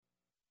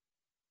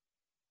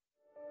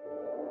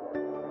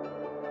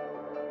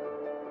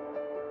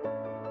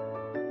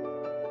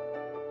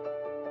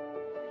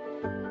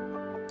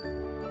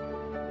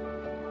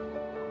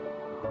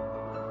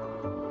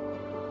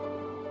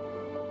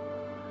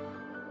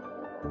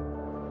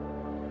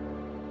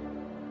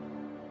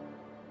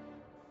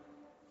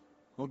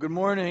Well, good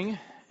morning,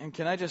 and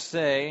can I just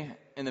say,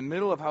 in the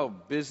middle of how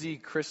busy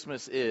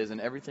Christmas is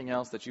and everything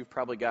else that you've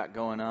probably got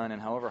going on,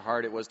 and however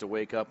hard it was to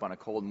wake up on a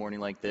cold morning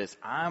like this,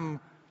 I'm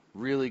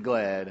really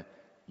glad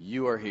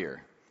you are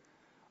here.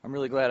 I'm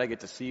really glad I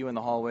get to see you in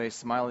the hallway,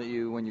 smile at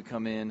you when you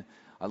come in.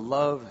 I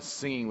love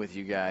singing with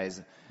you guys,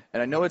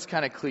 and I know it's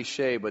kind of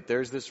cliche, but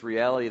there's this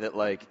reality that,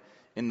 like,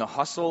 in the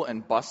hustle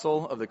and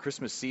bustle of the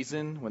Christmas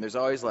season, when there's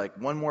always, like,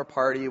 one more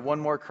party,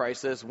 one more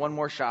crisis, one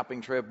more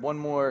shopping trip, one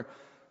more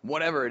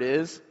whatever it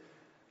is,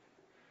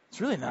 it's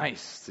really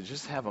nice to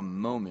just have a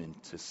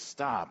moment to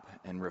stop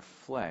and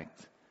reflect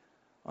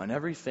on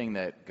everything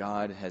that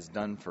God has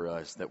done for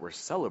us that we're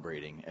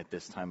celebrating at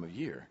this time of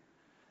year.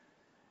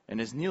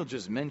 And as Neil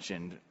just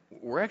mentioned,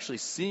 we're actually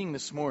seeing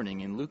this morning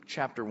in Luke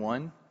chapter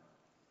 1,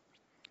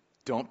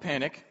 don't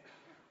panic,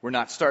 we're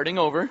not starting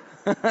over.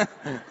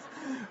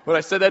 When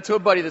I said that to a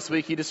buddy this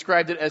week, he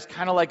described it as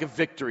kind of like a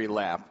victory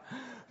lap.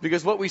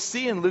 Because what we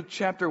see in Luke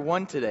chapter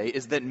 1 today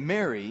is that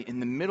Mary, in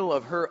the middle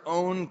of her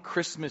own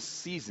Christmas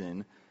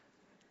season,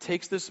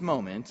 takes this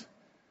moment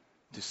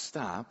to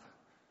stop,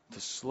 to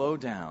slow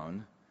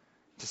down,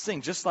 to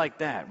sing just like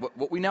that.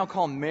 What we now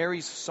call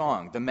Mary's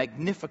song, the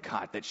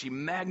Magnificat, that she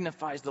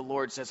magnifies the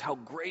Lord, says, "How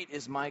great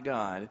is my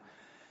God."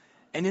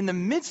 And in the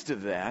midst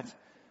of that,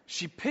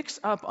 she picks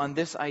up on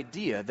this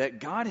idea that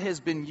God has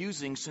been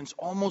using since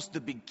almost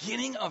the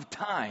beginning of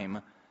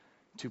time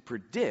to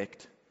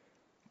predict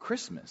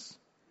Christmas.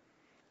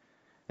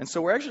 And so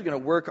we're actually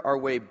going to work our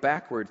way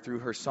backward through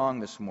her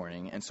song this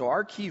morning. And so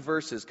our key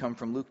verses come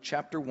from Luke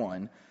chapter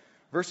 1,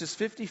 verses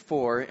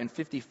 54 and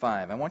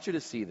 55. I want you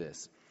to see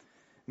this.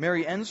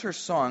 Mary ends her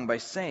song by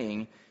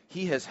saying,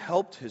 "He has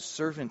helped his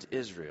servant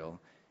Israel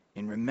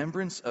in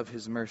remembrance of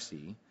his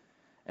mercy,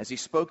 as he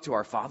spoke to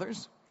our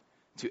fathers,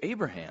 to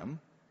Abraham,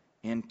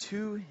 and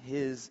to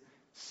his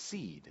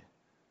seed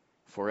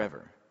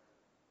forever."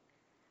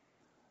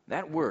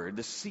 That word,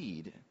 the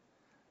seed,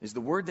 is the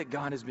word that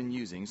God has been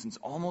using since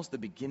almost the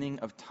beginning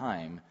of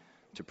time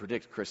to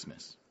predict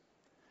Christmas.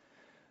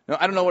 Now,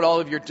 I don't know what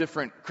all of your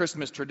different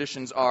Christmas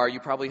traditions are.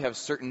 You probably have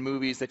certain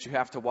movies that you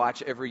have to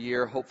watch every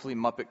year. Hopefully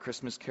Muppet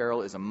Christmas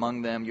Carol is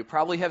among them. You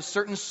probably have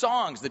certain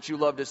songs that you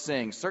love to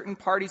sing, certain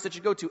parties that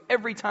you go to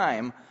every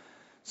time,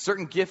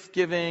 certain gift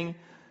giving.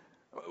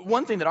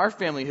 One thing that our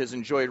family has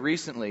enjoyed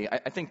recently,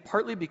 I think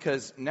partly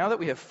because now that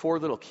we have 4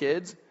 little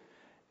kids,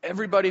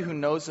 everybody who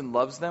knows and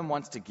loves them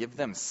wants to give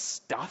them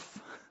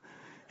stuff.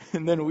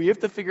 And then we have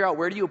to figure out,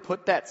 where do you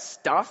put that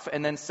stuff?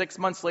 And then 6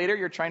 months later,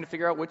 you're trying to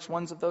figure out which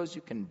ones of those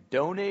you can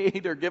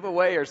donate or give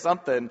away or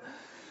something.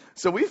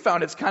 So we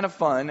found it's kind of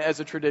fun as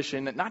a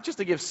tradition, not just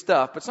to give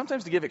stuff, but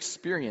sometimes to give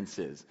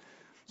experiences.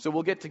 So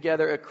we'll get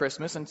together at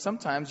Christmas, and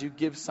sometimes you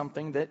give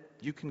something that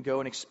you can go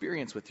and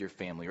experience with your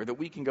family, or that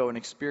we can go and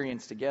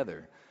experience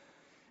together.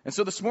 And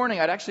so this morning,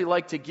 I'd actually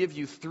like to give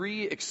you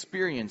 3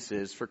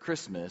 experiences for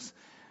Christmas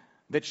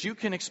that you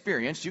can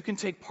experience, you can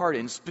take part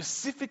in,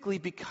 specifically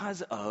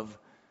because of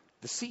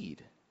the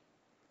seed.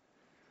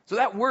 So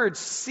that word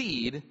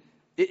seed,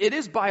 it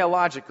is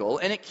biological,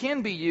 and it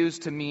can be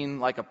used to mean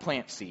like a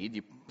plant seed.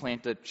 You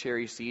plant a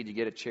cherry seed, you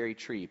get a cherry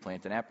tree.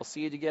 Plant an apple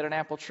seed, you get an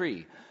apple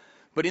tree.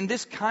 But in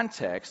this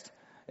context,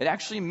 it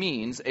actually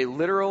means a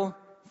literal,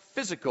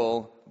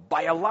 physical,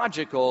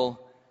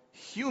 biological,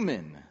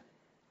 human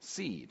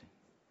seed.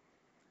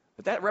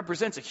 But that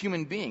represents a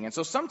human being. And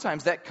so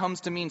sometimes that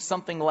comes to mean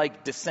something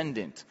like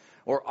descendant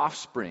or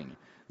offspring,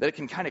 that it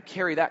can kind of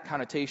carry that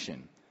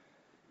connotation.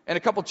 And a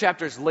couple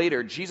chapters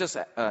later,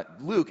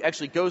 Luke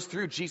actually goes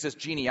through Jesus'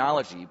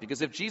 genealogy,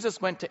 because if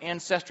Jesus went to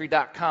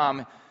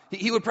Ancestry.com,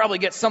 he would probably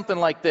get something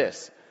like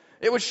this.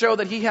 It would show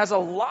that he has a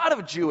lot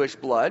of Jewish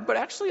blood, but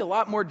actually a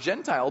lot more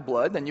Gentile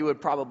blood than you would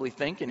probably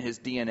think in his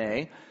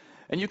DNA.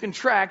 And you can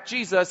track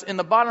Jesus in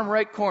the bottom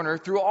right corner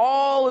through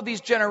all of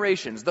these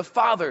generations, the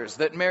fathers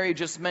that Mary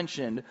just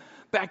mentioned,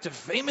 back to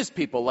famous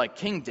people like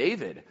King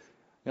David.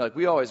 You know, like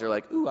we always are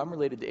like, ooh, I'm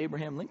related to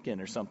Abraham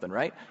Lincoln or something,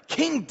 right?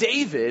 King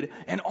David,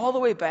 and all the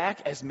way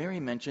back, as Mary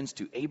mentions,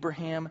 to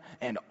Abraham,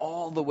 and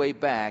all the way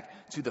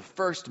back to the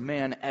first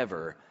man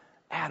ever,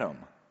 Adam.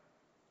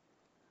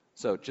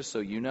 So, just so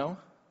you know,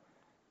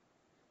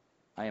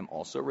 I am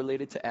also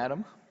related to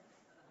Adam.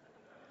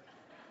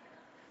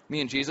 Me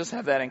and Jesus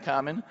have that in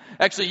common.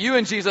 Actually, you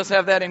and Jesus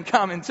have that in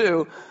common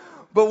too.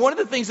 But one of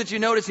the things that you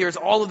notice here is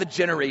all of the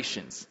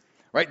generations,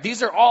 right?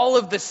 These are all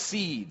of the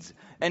seeds.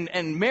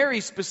 And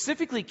Mary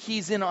specifically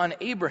keys in on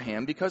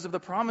Abraham because of the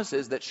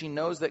promises that she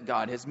knows that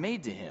God has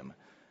made to him.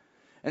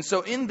 And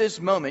so in this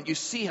moment, you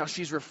see how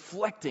she's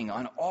reflecting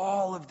on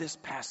all of this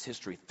past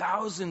history,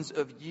 thousands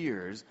of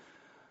years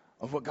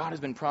of what God has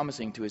been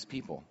promising to his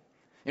people.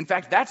 In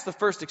fact, that's the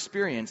first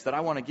experience that I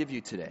want to give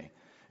you today.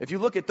 If you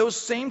look at those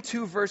same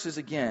 2 verses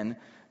again,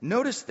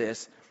 notice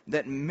this,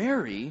 that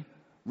Mary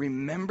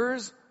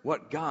remembers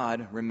what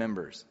God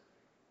remembers.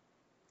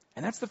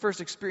 And that's the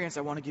first experience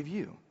I want to give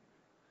you.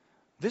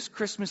 This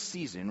Christmas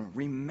season,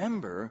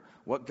 remember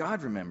what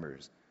God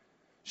remembers.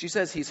 She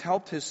says he's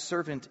helped his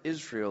servant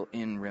Israel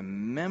in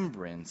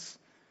remembrance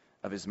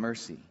of his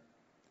mercy.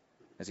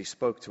 as he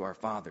spoke to our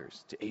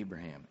fathers, to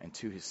Abraham, and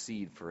to his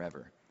seed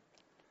forever.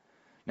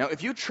 Now,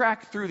 if you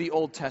track through the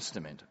Old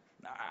Testament,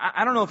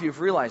 I don't know if you've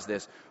realized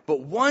this, but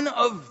one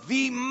of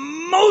the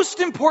most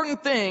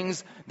important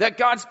things that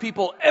God's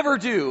people ever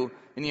do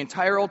in the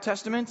entire Old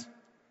Testament,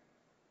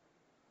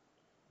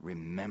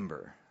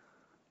 remember.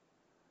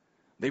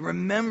 They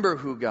remember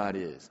who God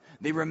is.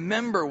 They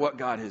remember what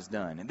God has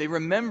done. And they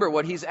remember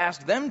what he's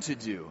asked them to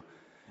do.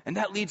 And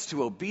that leads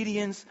to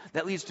obedience.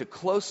 That leads to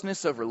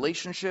closeness of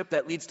relationship.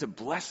 That leads to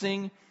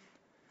blessing.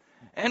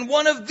 And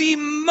one of the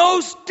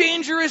most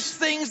dangerous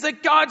things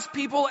that God's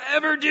people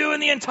ever do in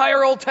the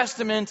entire Old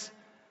Testament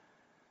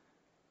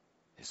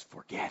is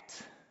forget.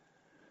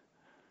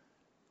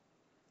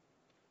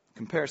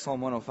 Compare Psalm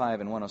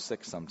 105 and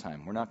 106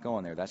 sometime. We're not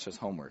going there. That's just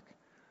homework.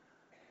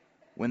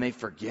 When they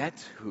forget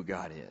who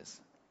God is,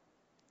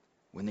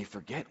 when they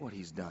forget what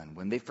he's done,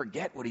 when they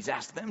forget what he's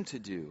asked them to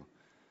do,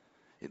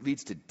 it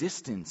leads to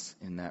distance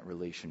in that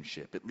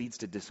relationship. It leads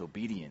to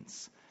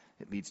disobedience.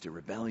 It leads to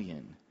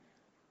rebellion.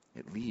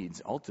 It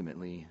leads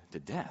ultimately to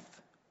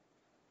death.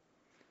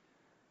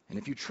 And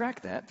if you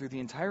track that through the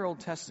entire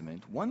Old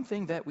Testament, one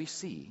thing that we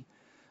see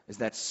is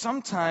that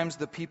sometimes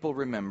the people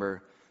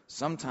remember,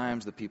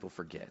 sometimes the people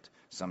forget.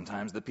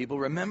 Sometimes the people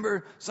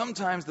remember,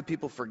 sometimes the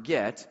people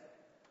forget.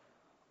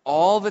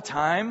 All the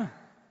time,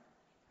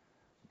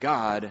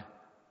 God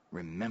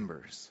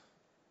remembers.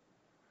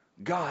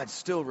 God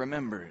still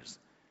remembers.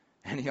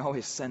 And he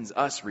always sends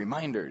us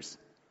reminders.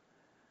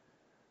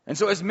 And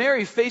so as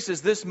Mary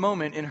faces this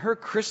moment in her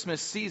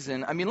Christmas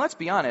season, I mean, let's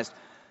be honest,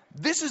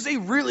 this is a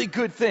really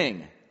good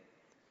thing.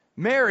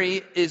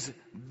 Mary is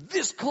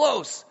this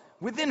close.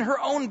 Within her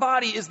own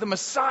body is the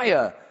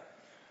Messiah.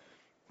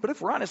 But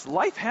if we're honest,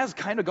 life has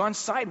kind of gone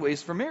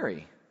sideways for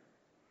Mary.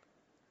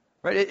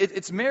 Right?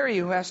 It's Mary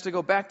who has to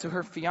go back to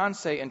her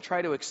fiance and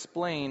try to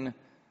explain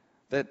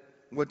that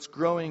what's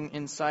growing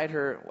inside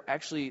her,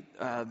 actually,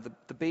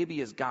 the baby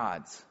is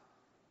God's.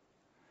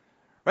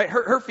 Right?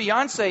 Her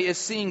fiance is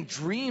seeing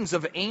dreams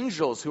of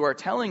angels who are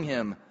telling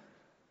him,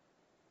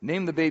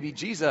 name the baby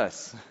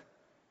Jesus.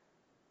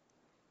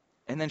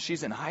 And then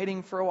she's in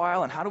hiding for a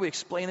while, and how do we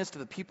explain this to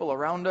the people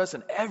around us?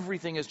 And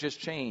everything has just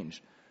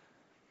changed.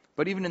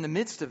 But even in the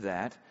midst of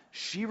that,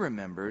 she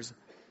remembers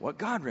what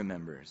God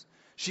remembers.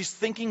 She's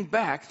thinking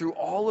back through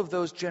all of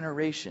those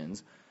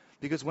generations,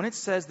 because when it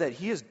says that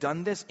he has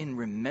done this in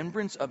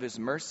remembrance of his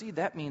mercy,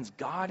 that means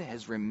God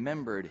has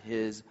remembered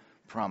his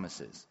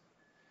promises.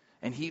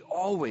 And he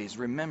always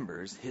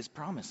remembers his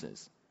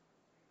promises.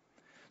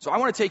 So I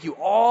want to take you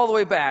all the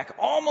way back,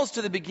 almost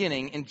to the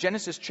beginning in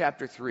Genesis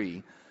chapter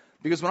 3,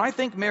 because when I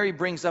think Mary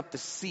brings up the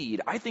seed,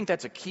 I think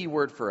that's a key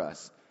word for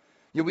us.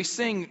 You know, we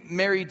sing,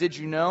 Mary, did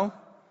you know?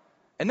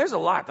 And there's a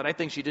lot that I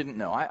think she didn't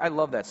know. I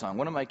love that song.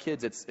 One of my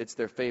kids, it's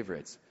their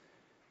favorites.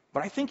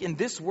 But I think in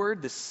this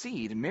word, the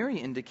seed, Mary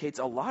indicates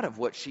a lot of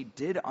what she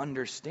did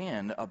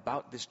understand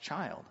about this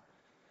child.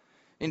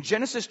 In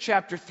Genesis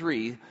chapter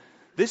 3,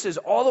 this is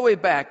all the way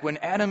back when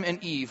Adam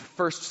and Eve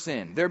first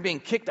sinned. They're being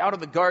kicked out of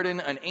the garden.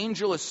 An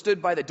angel has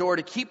stood by the door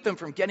to keep them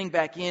from getting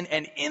back in.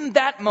 And in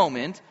that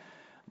moment,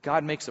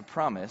 God makes a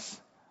promise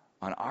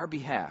on our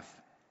behalf,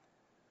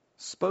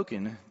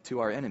 spoken to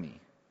our enemy.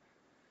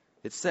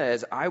 It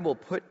says, I will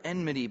put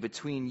enmity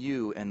between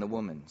you and the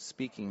woman,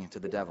 speaking to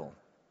the devil,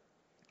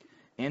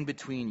 and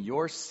between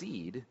your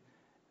seed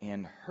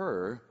and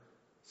her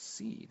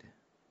seed.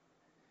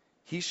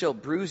 He shall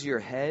bruise your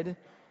head,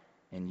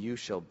 and you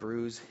shall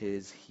bruise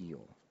his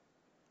heel.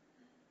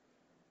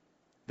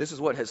 This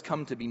is what has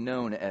come to be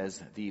known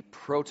as the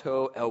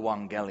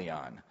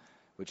proto-evangelion,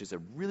 which is a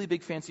really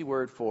big fancy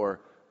word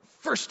for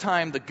first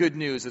time the good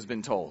news has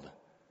been told.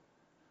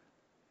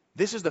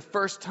 This is the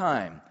first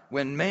time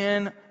when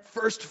man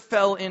first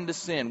fell into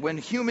sin, when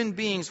human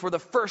beings for the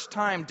first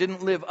time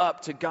didn't live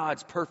up to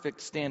God's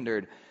perfect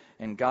standard.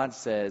 And God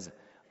says,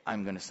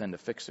 I'm going to send a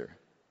fixer.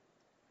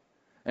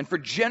 And for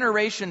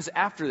generations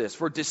after this,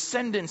 for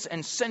descendants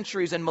and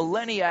centuries and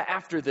millennia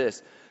after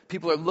this,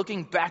 people are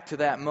looking back to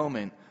that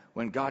moment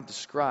when God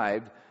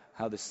described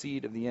how the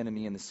seed of the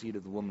enemy and the seed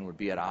of the woman would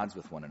be at odds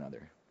with one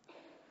another.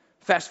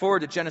 Fast forward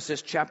to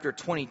Genesis chapter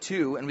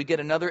 22, and we get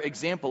another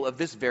example of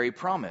this very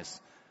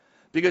promise.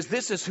 Because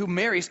this is who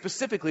Mary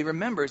specifically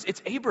remembers.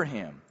 It's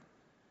Abraham.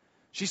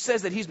 She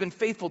says that he's been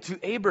faithful to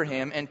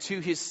Abraham and to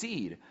his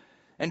seed.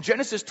 And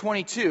Genesis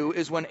 22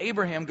 is when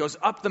Abraham goes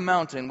up the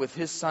mountain with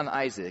his son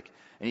Isaac,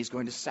 and he's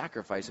going to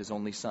sacrifice his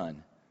only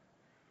son.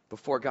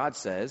 Before God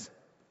says,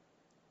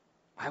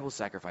 I will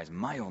sacrifice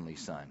my only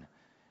son.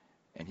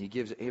 And he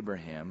gives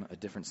Abraham a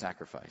different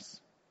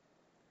sacrifice.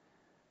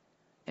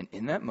 And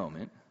in that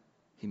moment,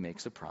 he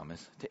makes a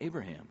promise to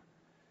Abraham.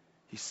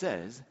 He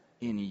says,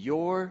 in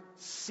your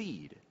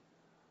seed,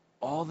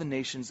 all the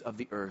nations of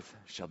the earth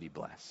shall be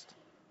blessed.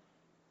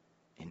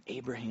 In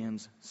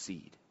Abraham's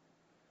seed.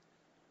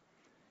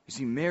 You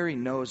see, Mary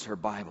knows her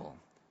Bible.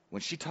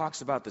 When she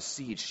talks about the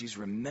seed, she's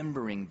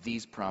remembering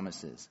these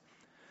promises.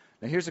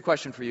 Now here's a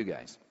question for you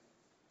guys.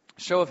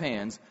 Show of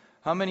hands,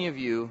 how many of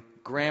you,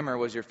 grammar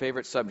was your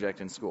favorite subject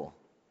in school?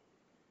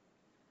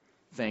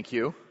 Thank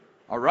you.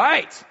 All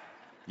right.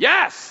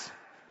 Yes.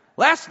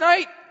 Last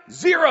night,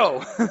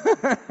 0.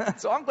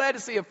 So I'm glad to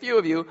see a few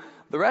of you.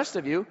 The rest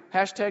of you,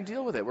 hashtag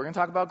deal with it. We're going to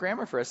talk about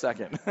grammar for a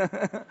second.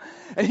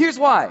 And here's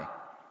why.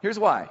 Here's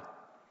why.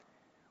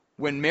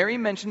 When Mary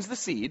mentions the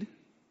seed,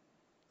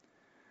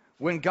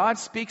 when God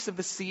speaks of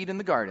the seed in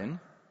the garden,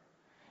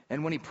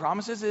 and when he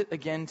promises it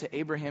again to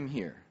Abraham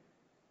here,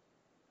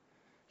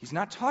 he's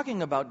not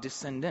talking about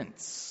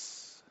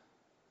descendants.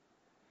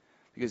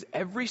 Because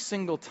every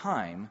single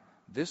time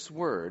this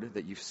word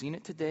that you've seen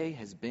it today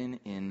has been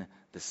in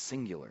the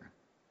singular.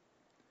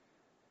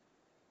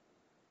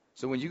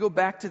 So when you go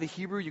back to the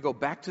Hebrew, you go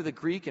back to the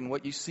Greek, and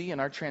what you see in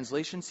our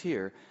translations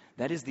here,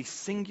 that is the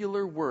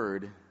singular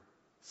word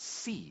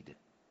seed.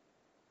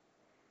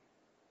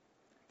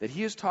 That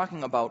he is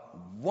talking about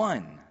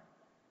one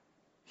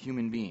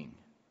human being,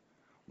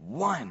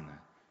 one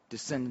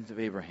descendant of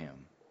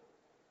Abraham.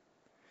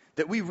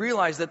 That we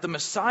realize that the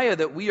Messiah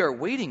that we are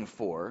waiting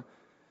for,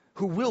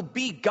 who will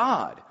be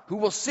God, who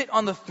will sit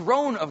on the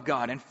throne of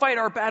God and fight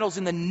our battles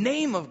in the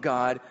name of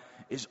God,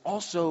 is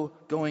also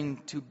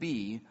going to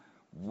be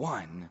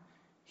one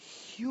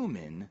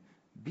human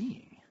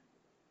being.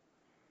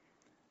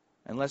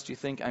 Unless you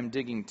think I'm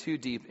digging too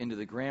deep into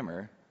the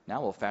grammar,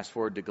 now we'll fast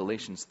forward to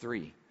Galatians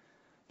 3.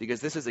 Because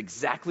this is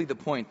exactly the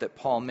point that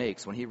Paul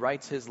makes when he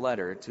writes his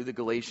letter to the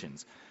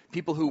Galatians.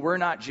 People who were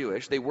not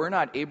Jewish, they were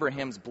not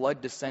Abraham's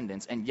blood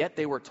descendants, and yet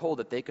they were told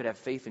that they could have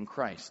faith in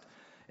Christ.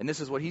 And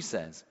this is what he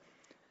says.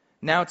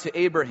 Now to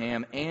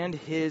Abraham and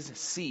his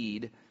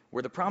seed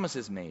were the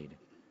promises made.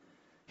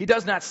 He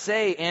does not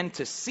say, and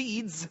to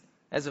seeds,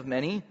 as of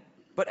many,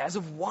 but as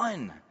of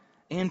one,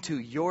 and to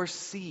your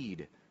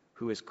seed,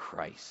 who is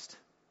Christ.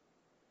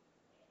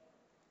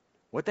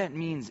 What that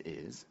means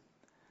is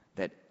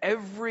that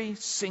every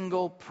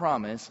single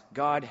promise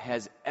God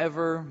has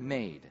ever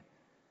made,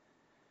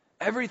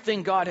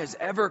 everything God has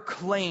ever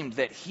claimed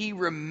that he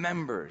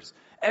remembers,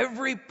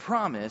 every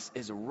promise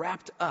is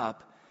wrapped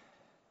up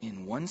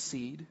in one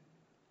seed,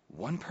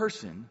 one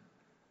person,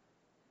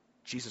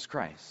 Jesus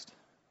Christ.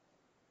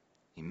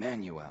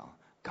 Emmanuel,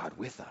 God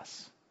with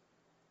us.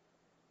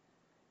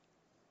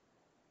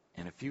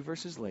 And a few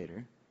verses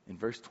later, in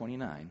verse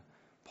 29,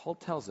 Paul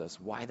tells us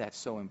why that's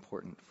so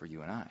important for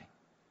you and I.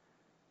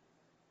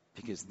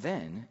 Because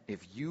then,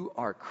 if you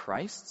are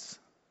Christ's,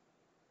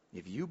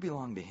 if you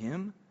belong to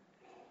him,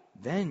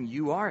 then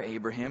you are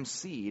Abraham's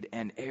seed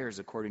and heirs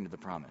according to the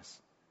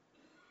promise.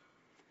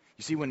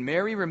 You see, when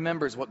Mary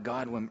remembers what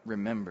God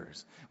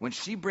remembers, when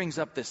she brings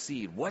up the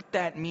seed, what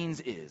that means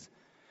is,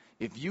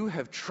 if you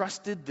have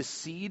trusted the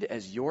seed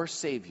as your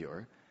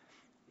Savior,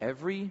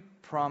 every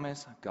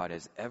promise God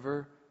has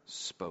ever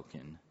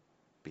spoken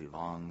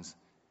belongs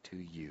to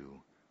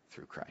you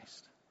through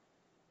Christ.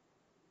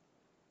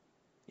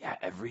 Yeah,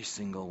 every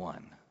single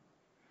one.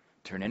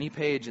 Turn any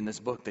page in this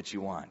book that you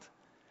want.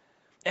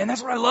 And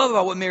that's what I love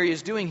about what Mary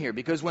is doing here,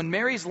 because when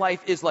Mary's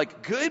life is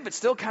like good but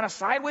still kind of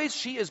sideways,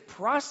 she is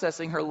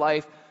processing her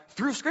life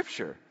through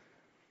Scripture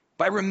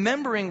by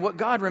remembering what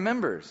God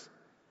remembers.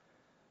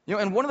 You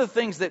know, and one of the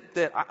things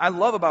that I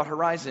love about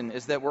Horizon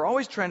is that we're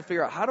always trying to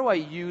figure out, how do I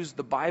use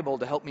the Bible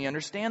to help me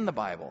understand the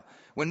Bible?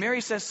 When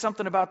Mary says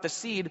something about the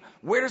seed,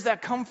 where does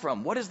that come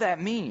from? What does that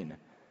mean?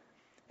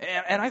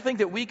 And I think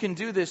that we can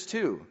do this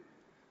too.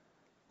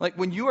 Like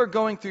when you are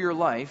going through your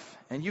life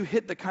and you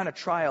hit the kind of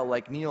trial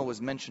like Neil was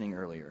mentioning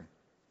earlier.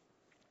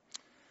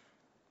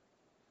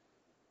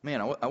 Man,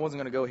 I wasn't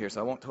going to go here,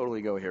 so I won't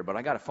totally go here, but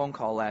I got a phone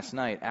call last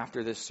night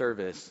after this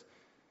service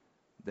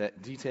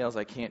that details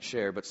I can't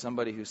share, but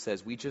somebody who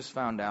says, we just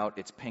found out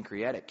it's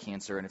pancreatic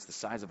cancer and it's the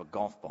size of a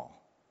golf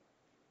ball.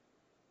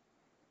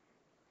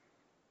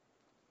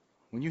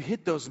 When you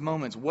hit those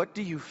moments, what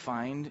do you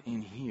find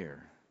in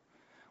here?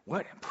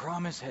 What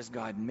promise has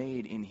God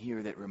made in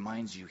here that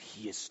reminds you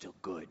he is still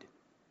good?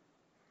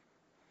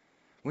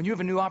 When you have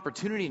a new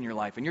opportunity in your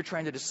life and you're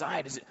trying to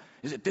decide,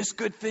 is it this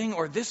good thing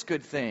or this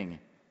good thing?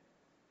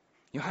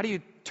 You know, how do you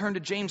turn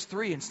to James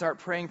 3 and start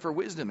praying for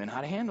wisdom and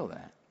how to handle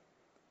that?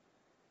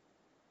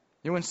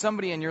 You know, when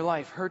somebody in your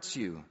life hurts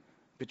you,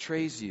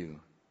 betrays you,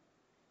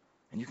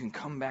 and you can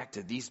come back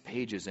to these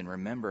pages and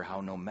remember how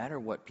no matter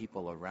what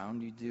people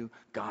around you do,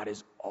 God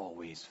is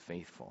always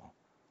faithful.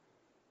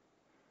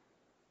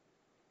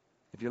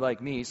 If you're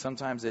like me,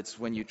 sometimes it's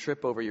when you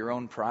trip over your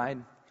own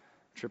pride,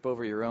 trip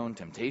over your own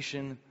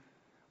temptation,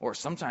 or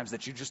sometimes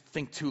that you just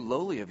think too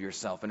lowly of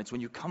yourself. And it's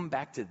when you come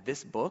back to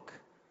this book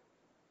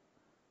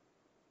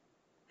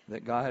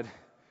that God,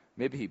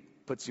 maybe he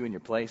puts you in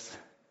your place.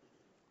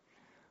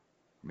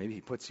 Maybe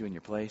he puts you in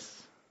your place.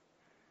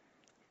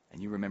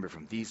 And you remember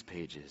from these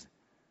pages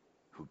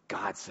who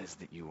God says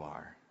that you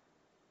are.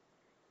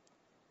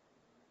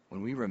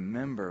 When we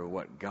remember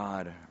what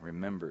God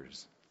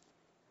remembers.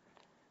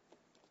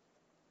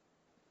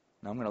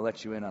 Now I'm going to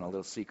let you in on a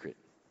little secret.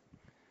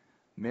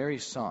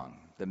 Mary's song,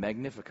 the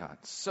Magnificat,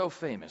 so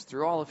famous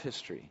through all of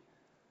history,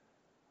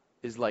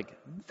 is like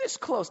this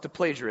close to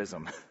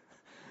plagiarism.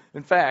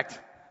 In fact,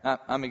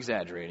 I'm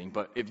exaggerating,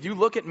 but if you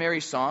look at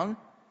Mary's song,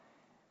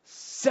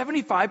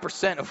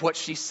 75% of what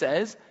she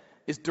says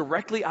is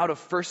directly out of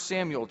 1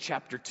 Samuel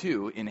chapter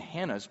 2 in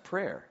Hannah's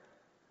prayer.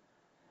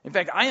 In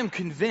fact, I am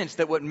convinced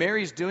that what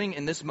Mary's doing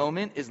in this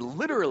moment is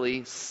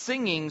literally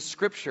singing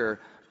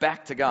Scripture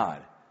back to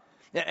God.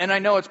 And I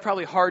know it's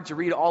probably hard to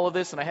read all of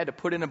this, and I had to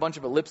put in a bunch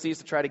of ellipses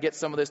to try to get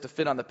some of this to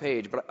fit on the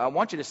page, but I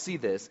want you to see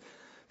this,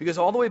 because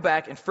all the way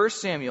back in 1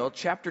 Samuel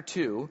chapter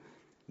 2,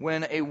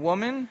 when a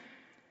woman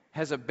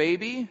has a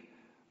baby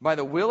by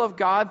the will of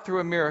God through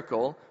a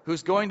miracle,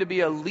 who's going to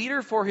be a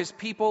leader for his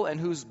people and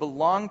who's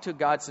belonged to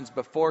God since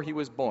before he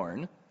was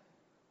born,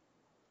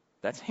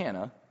 that's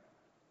Hannah.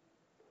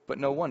 But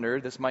no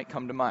wonder this might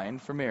come to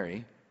mind for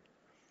Mary.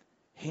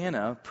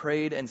 Hannah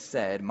prayed and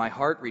said, "My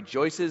heart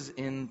rejoices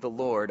in the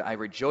Lord. I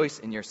rejoice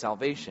in your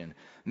salvation."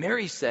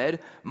 Mary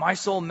said, "My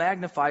soul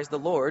magnifies the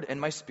Lord, and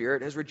my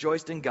spirit has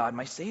rejoiced in God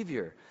my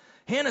Savior."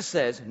 Hannah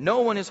says,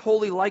 "No one is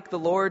holy like the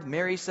Lord."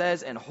 Mary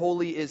says, "And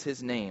holy is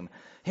his name."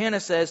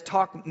 Hannah says,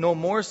 "Talk no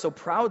more so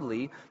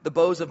proudly. The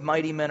bows of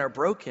mighty men are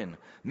broken."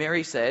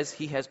 Mary says,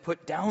 "He has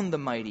put down the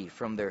mighty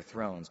from their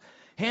thrones."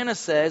 Hannah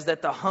says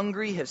that the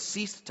hungry have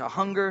ceased to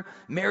hunger.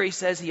 Mary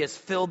says he has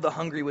filled the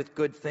hungry with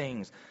good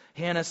things.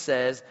 Hannah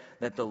says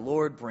that the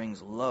Lord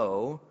brings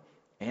low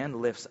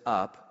and lifts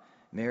up.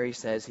 Mary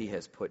says he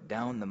has put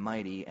down the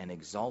mighty and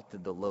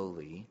exalted the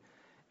lowly.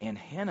 And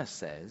Hannah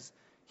says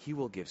he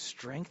will give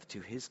strength to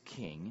his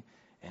king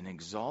and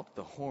exalt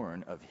the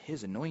horn of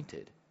his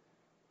anointed.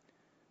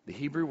 The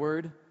Hebrew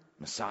word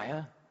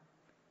Messiah,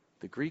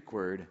 the Greek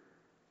word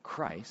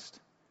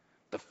Christ,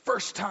 the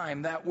first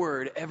time that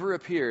word ever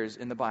appears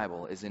in the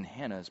Bible is in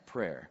Hannah's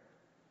prayer.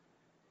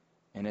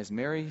 And as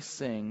Mary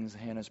sings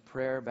Hannah's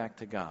prayer back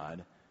to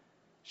God,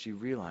 she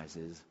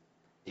realizes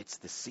it's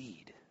the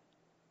seed.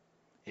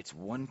 It's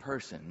one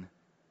person,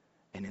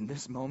 and in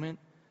this moment,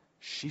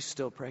 she's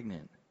still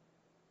pregnant.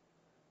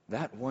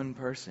 That one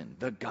person,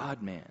 the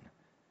God-man,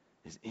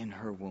 is in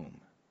her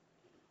womb.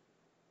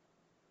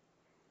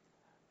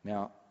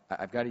 Now,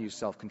 I've got to use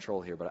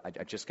self-control here, but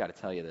I just got to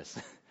tell you this.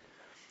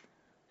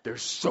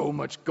 There's so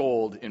much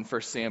gold in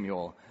 1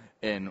 Samuel,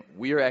 and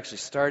we are actually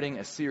starting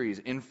a series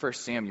in 1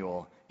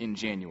 Samuel in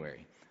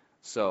January.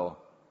 So,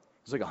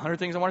 there's like 100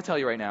 things I want to tell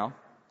you right now,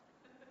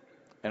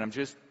 and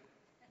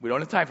we don't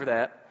have time for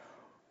that.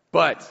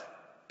 But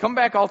come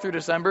back all through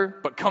December,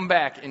 but come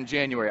back in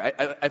January.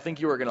 I think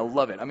you are going to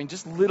love it. I mean,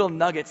 just little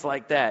nuggets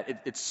like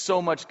that. It's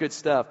so much good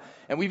stuff.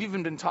 And we've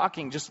even been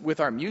talking just with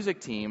our music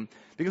team,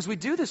 because we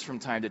do this from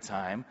time to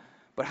time,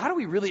 but how do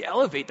we really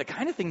elevate the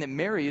kind of thing that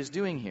Mary is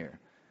doing here?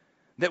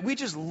 That we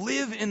just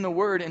live in the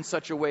Word in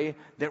such a way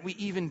that we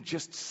even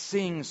just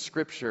sing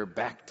Scripture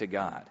back to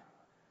God.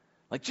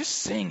 Like, just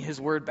sing His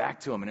Word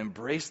back to Him and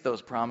embrace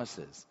those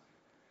promises.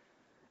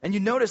 And you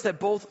notice that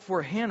both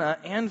for Hannah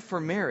and for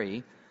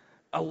Mary,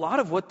 a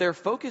lot of what they're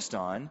focused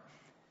on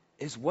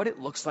is what it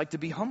looks like to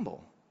be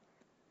humble.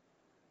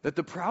 That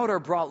the proud are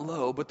brought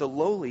low, but the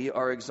lowly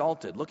are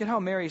exalted. Look at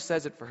how Mary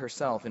says it for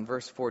herself in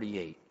verse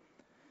 48.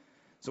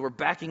 So we're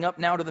backing up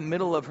now to the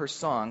middle of her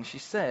song. She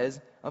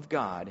says of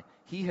God,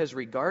 "He has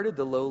regarded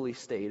the lowly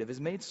state of his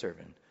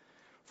maidservant.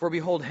 For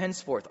behold,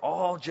 henceforth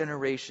all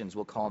generations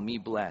will call me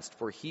blessed.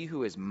 For he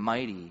who is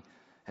mighty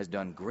has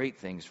done great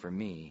things for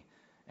me,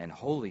 and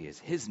holy is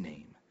his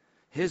name.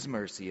 His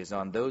mercy is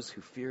on those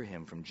who fear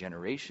him from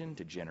generation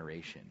to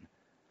generation."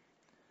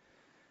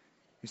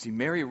 You see,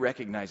 Mary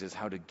recognizes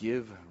how to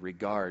give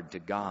regard to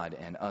God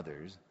and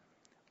others,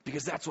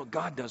 because that's what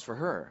God does for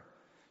her.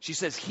 She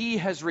says, "He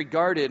has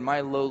regarded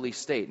my lowly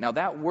state." Now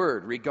that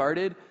word,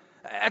 regarded,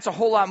 that's a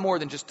whole lot more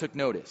than just took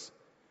notice.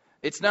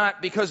 It's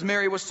not because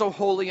Mary was so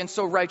holy and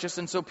so righteous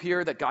and so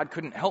pure that God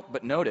couldn't help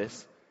but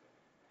notice.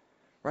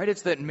 Right?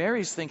 It's that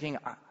Mary's thinking,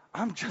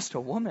 I'm just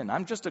a woman.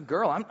 I'm just a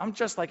girl. I'm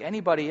just like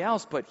anybody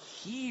else, but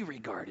He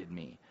regarded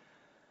me.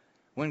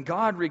 When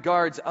God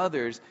regards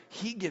others,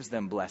 He gives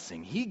them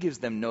blessing. He gives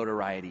them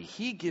notoriety.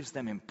 He gives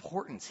them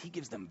importance. He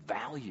gives them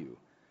value.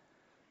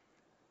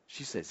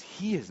 She says,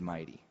 He is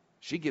mighty.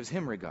 She gives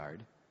Him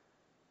regard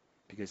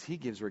because He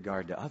gives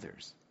regard to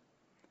others.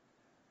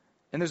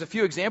 And there's a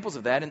few examples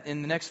of that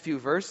in the next few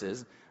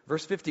verses.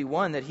 Verse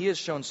 51, that He has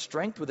shown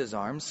strength with His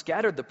arms,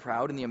 scattered the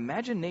proud in the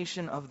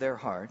imagination of their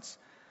hearts.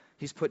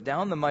 He's put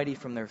down the mighty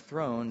from their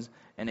thrones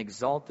and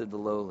exalted the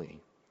lowly.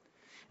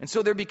 And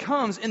so there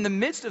becomes, in the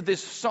midst of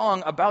this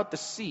song about the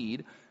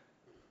seed,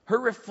 her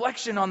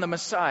reflection on the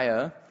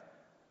Messiah,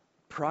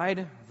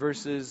 pride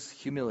versus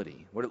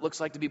humility. What it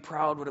looks like to be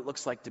proud, what it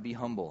looks like to be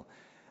humble.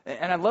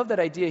 And I love that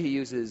idea he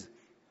uses.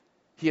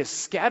 He has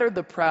scattered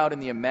the proud in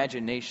the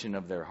imagination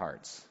of their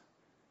hearts.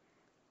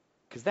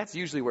 Because that's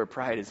usually where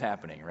pride is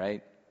happening,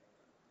 right?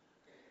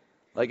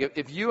 Like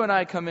if you and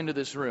I come into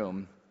this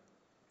room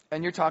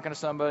and you're talking to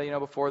somebody,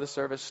 before the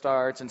service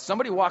starts, and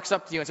somebody walks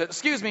up to you and says,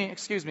 excuse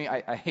me,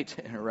 I hate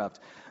to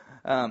interrupt.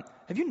 Have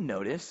you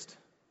noticed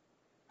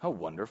how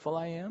wonderful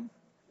I am?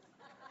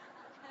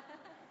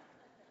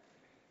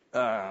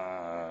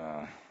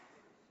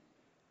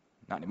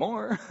 Not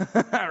anymore,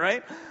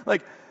 right?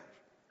 Like,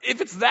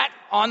 if it's that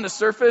on the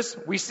surface,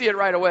 we see it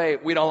right away,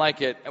 we don't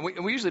like it, and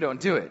we usually don't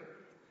do it.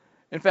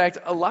 In fact,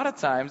 a lot of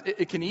times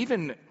it can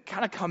even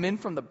kind of come in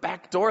from the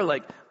back door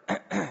like,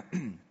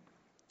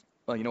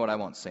 well, you know what? I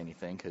won't say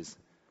anything because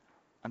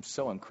I'm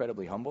so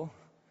incredibly humble.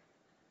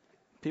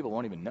 People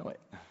won't even know it.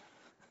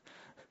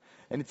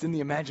 And it's in the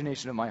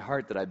imagination of my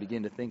heart that I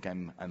begin to think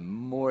I'm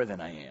more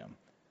than I am.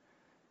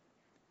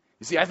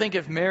 You see, I think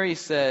if Mary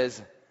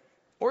says,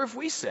 or if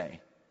we say,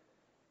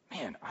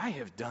 man, I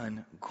have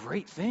done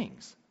great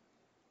things.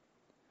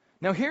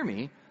 Now hear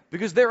me,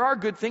 because there are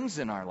good things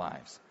in our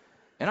lives.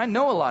 And I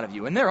know a lot of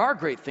you, and there are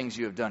great things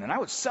you have done, and I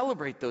would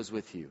celebrate those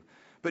with you.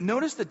 But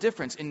notice the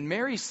difference in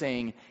Mary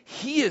saying,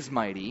 he is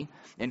mighty,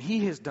 and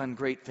he has done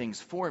great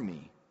things for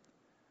me,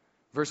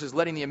 versus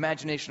letting the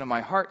imagination of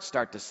my heart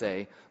start to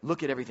say,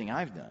 look at everything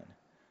I've done.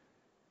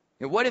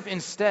 And what if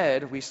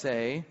instead we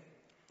say,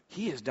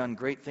 he has done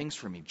great things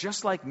for me.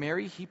 Just like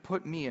Mary, he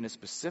put me in a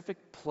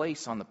specific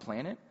place on the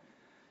planet,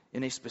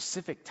 in a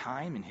specific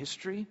time in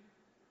history.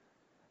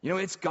 You know,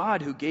 it's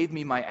God who gave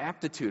me my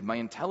aptitude, my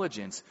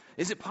intelligence.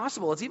 Is it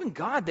possible? It's even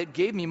God that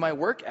gave me my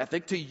work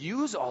ethic to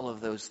use all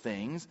of those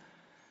things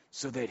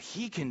so that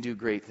he can do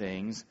great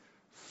things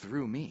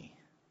through me.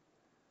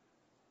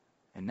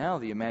 And now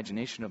the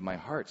imagination of my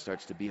heart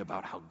starts to be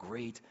about how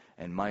great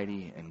and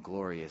mighty and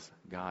glorious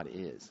God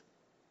is.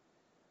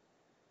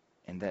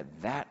 And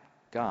that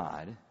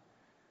God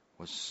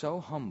was so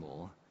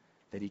humble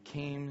that he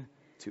came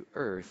to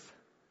earth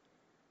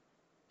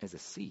as a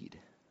seed.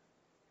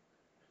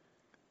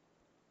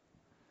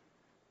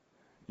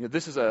 You know,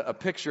 this is a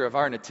picture of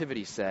our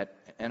nativity set,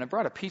 and I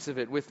brought a piece of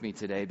it with me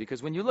today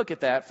because when you look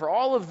at that, for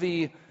all of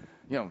the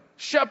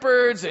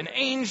shepherds and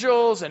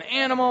angels and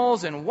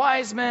animals and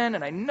wise men,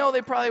 and I know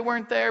they probably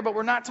weren't there, but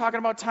we're not talking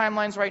about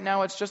timelines right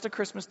now. It's just a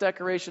Christmas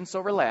decoration,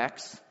 so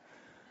relax.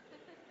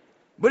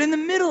 But in the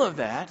middle of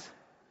that,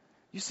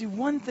 you see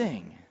one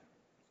thing.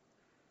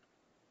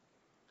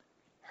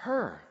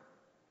 Her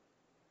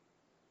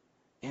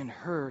and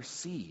her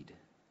seed.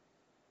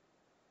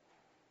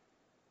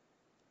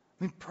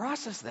 I mean,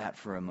 process that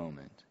for a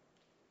moment.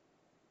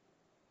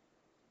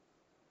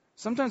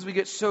 Sometimes we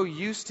get so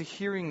used to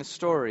hearing the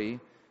story,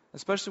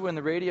 especially when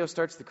the radio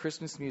starts the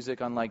Christmas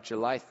music on like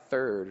July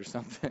 3rd or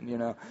something,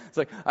 It's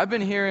like, I've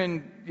been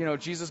hearing,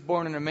 Jesus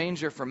born in a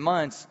manger for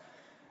months,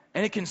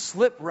 and it can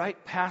slip right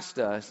past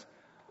us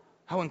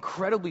how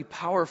incredibly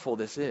powerful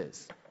this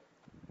is.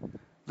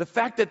 The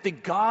fact that the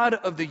God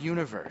of the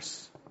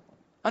universe,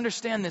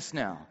 understand this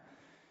now,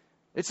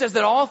 it says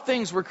that all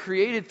things were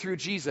created through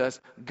Jesus.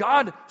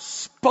 God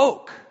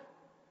spoke,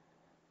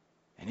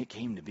 and it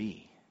came to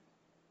be.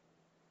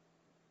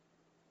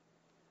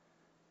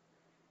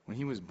 When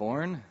he was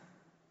born,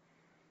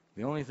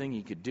 the only thing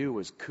he could do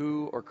was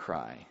coo or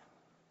cry.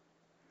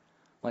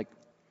 Like,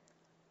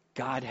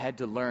 God had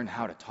to learn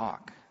how to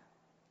talk.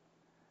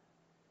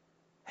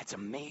 That's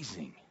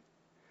amazing.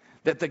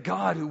 That the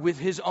God who with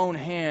his own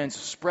hands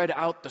spread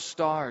out the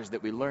stars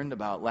that we learned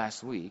about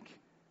last week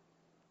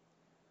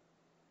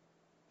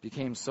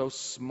became so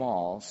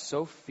small,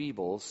 so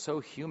feeble,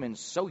 so human,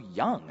 so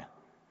young.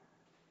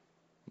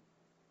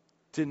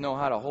 Didn't know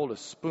how to hold a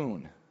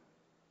spoon.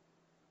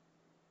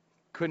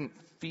 Couldn't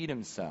feed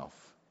himself.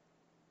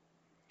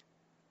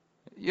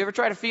 You ever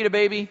try to feed a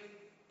baby?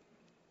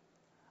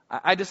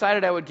 I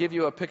decided I would give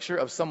you a picture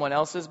of someone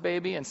else's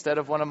baby instead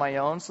of one of my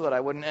own so that I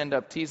wouldn't end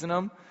up teasing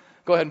them.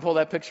 Go ahead and pull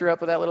that picture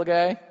up of that little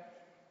guy.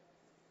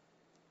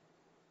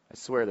 I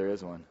swear there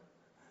is one.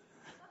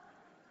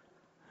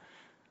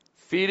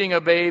 Feeding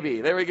a baby.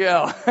 There we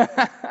go.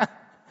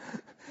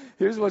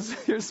 Here's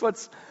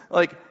what's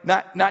like,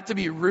 not to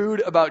be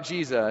rude about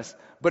Jesus,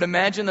 but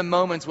imagine the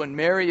moments when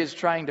Mary is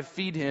trying to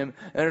feed him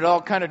and it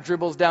all kind of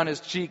dribbles down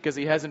his cheek because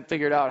he hasn't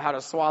figured out how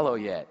to swallow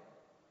yet.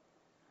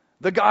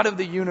 The God of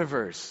the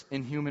universe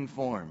in human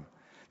form.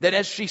 That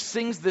as she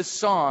sings this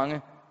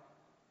song,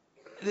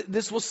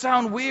 this will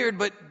sound weird,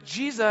 but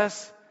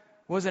Jesus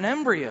was an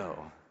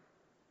embryo.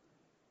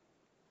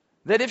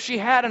 That if she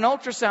had an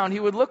ultrasound, he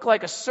would look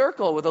like a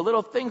circle with a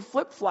little thing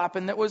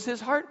flip-flopping that was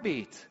his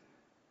heartbeat.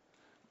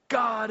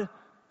 God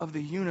of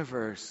the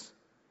universe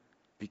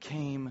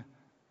became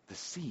the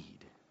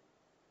seed.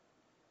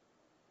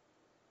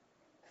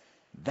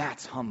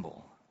 That's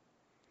humble.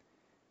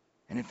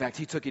 And in fact,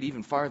 he took it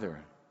even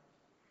farther.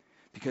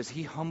 Because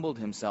he humbled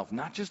himself,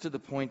 not just to the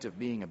point of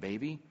being a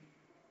baby,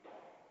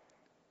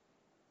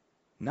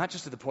 not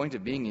just to the point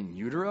of being in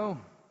utero,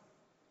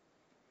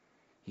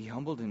 he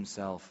humbled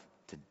himself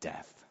to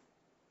death,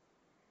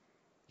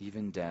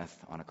 even death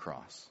on a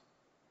cross.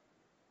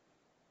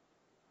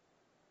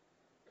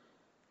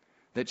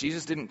 That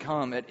Jesus didn't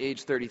come at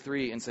age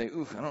 33 and say,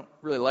 oof, I don't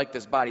really like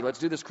this body. Let's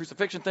do this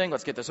crucifixion thing.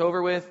 Let's get this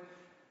over with.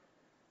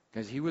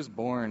 Because he was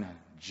born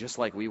just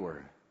like we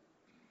were,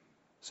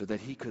 so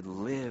that he could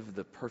live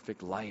the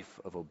perfect life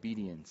of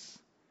obedience.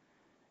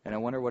 And I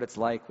wonder what it's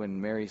like when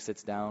Mary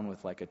sits down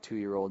with like a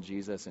 2-year-old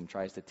Jesus and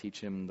tries to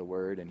teach him the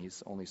word, and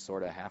he's only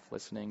sort of half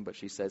listening, but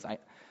she says,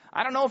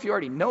 I don't know if you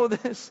already know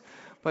this,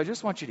 but I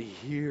just want you to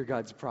hear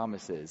God's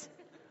promises.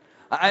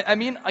 I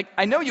mean,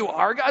 I know you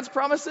are God's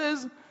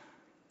promises,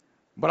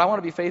 But I want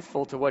to be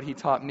faithful to what he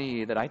taught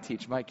me that I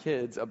teach my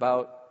kids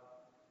about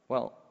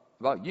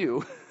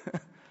you.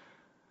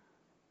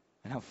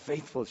 And how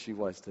faithful she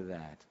was to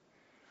that.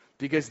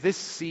 Because this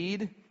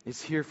seed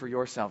is here for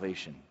your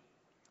salvation.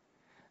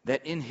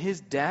 That in his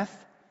death,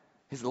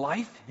 his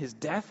life, his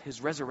death,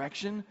 his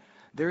resurrection,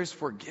 there is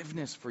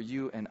forgiveness for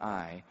you and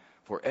I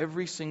for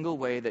every single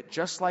way that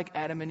just like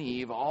Adam and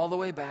Eve, all the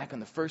way back on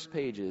the first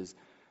pages,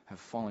 have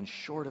fallen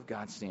short of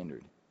God's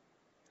standard.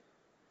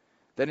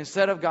 That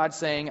instead of God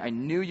saying, I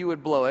knew you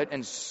would blow it,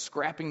 and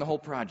scrapping the whole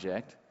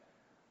project,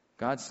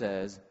 God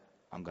says,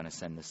 I'm going to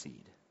send the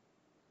seed.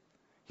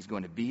 He's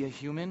going to be a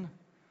human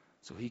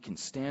so he can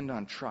stand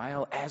on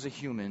trial as a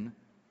human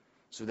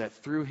so that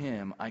through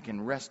him I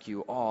can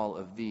rescue all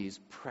of these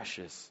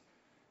precious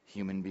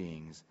human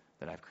beings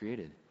that I've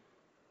created.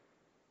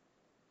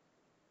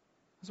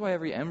 That's why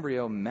every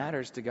embryo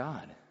matters to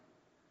God.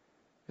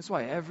 That's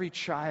why every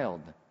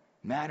child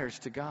matters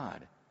to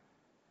God.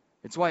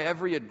 It's why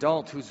every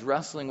adult who's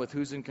wrestling with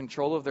who's in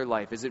control of their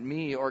life, is it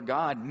me or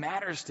God,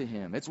 matters to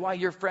him. It's why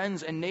your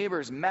friends and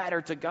neighbors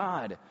matter to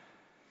God.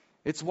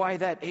 It's why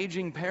that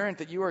aging parent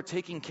that you are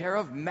taking care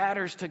of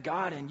matters to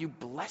God, and you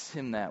bless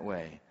him that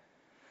way.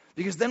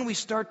 Because then we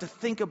start to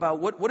think about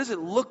what does it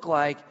look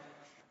like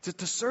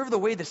to serve the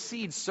way the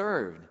seed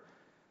served.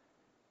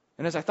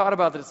 And as I thought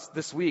about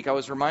this week, I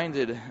was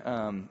reminded,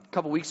 a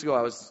couple weeks ago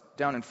I was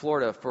down in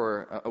Florida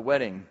for a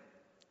wedding.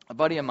 A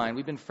buddy of mine,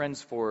 we've been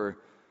friends for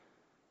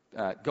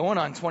going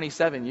on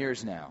 27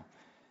 years now.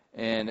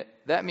 And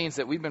that means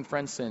that we've been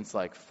friends since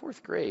like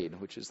 4th grade,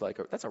 which is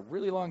that's a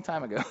really long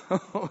time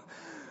ago.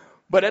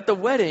 But at the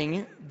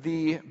wedding,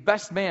 the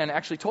best man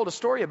actually told a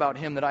story about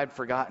him that I'd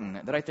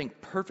forgotten that I think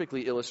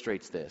perfectly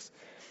illustrates this.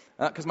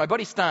 Because my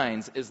buddy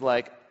Steins is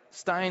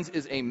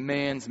a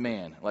man's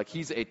man. Like,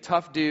 he's a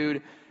tough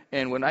dude.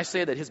 And when I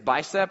say that his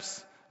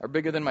biceps are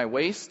bigger than my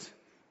waist,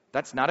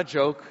 that's not a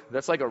joke.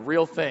 That's like a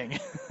real thing.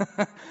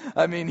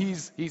 I mean,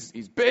 he's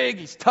big,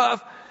 he's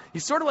tough.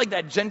 He's sort of like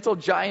that gentle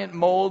giant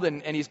mold,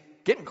 and he's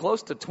getting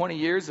close to 20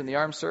 years in the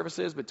armed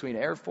services between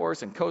Air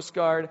Force and Coast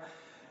Guard.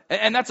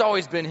 And that's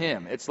always been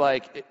him. It's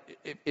like,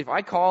 if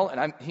I call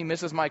and he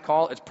misses my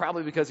call, it's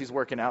probably because he's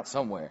working out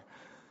somewhere.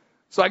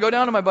 So I go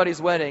down to my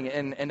buddy's wedding,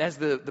 and as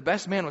the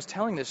best man was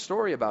telling this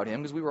story about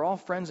him, because we were all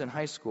friends in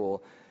high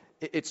school,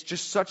 it's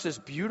just such this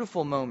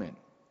beautiful moment.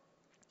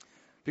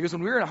 Because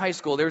when we were in high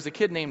school, there was a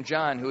kid named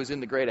John who was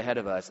in the grade ahead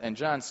of us, and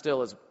John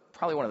still is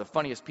probably one of the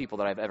funniest people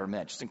that I've ever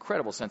met. Just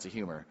incredible sense of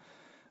humor.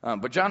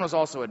 But John was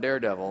also a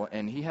daredevil,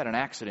 and he had an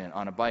accident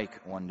on a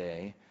bike one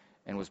day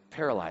and was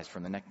paralyzed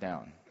from the neck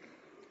down.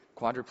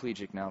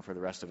 Quadriplegic now for the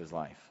rest of his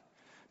life.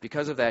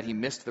 Because of that, he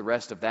missed the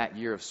rest of that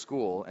year of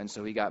school, and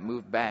so he got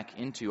moved back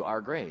into our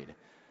grade.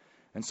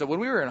 And so when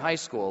we were in high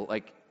school,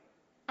 I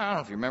don't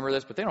know if you remember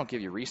this, but they don't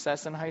give you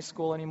recess in high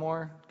school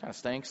anymore. Kind of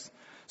stinks.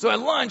 So at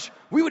lunch,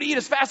 we would eat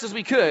as fast as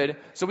we could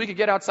so we could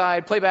get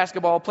outside, play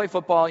basketball, play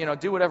football,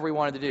 do whatever we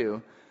wanted to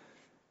do.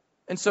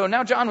 And so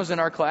now John was in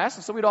our class,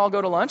 and so we'd all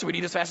go to lunch, we'd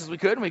eat as fast as we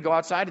could, and we'd go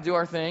outside to do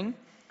our thing.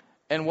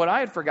 And what I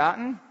had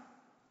forgotten,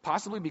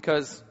 possibly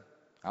because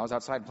I was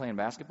outside playing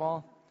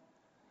basketball,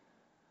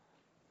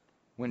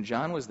 when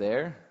John was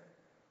there,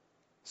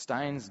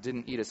 Steins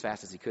didn't eat as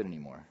fast as he could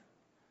anymore.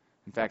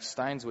 In fact,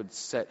 Steins would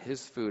set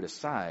his food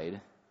aside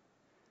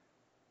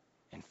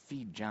and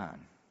feed John.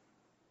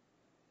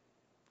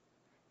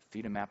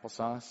 Feed him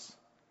applesauce,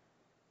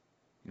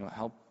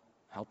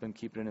 help him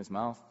keep it in his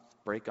mouth,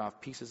 break off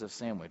pieces of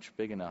sandwich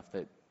big enough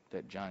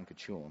that John could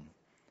chew them.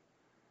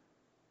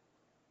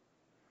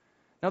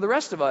 Now, the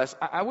rest of us,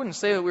 I wouldn't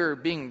say that we were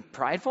being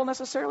prideful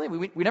necessarily.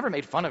 We never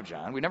made fun of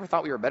John. We never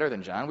thought we were better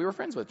than John. We were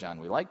friends with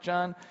John. We liked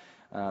John.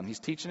 He's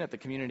teaching at the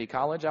community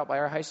college out by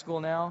our high school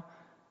now.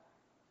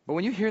 But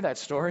when you hear that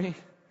story,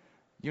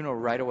 you know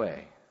right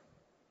away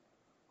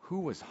who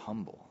was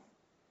humble,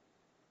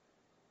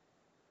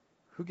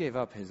 who gave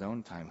up his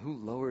own time, who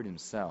lowered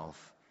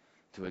himself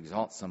to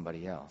exalt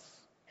somebody else.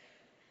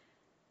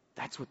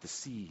 That's what the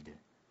seed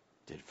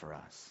did for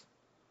us.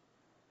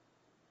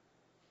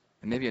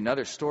 And maybe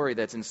another story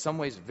that's in some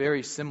ways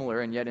very similar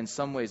and yet in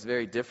some ways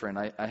very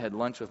different. I had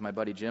lunch with my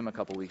buddy Jim a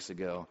couple weeks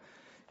ago,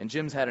 and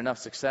Jim's had enough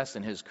success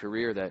in his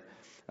career that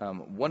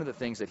one of the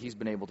things that he's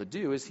been able to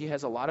do is he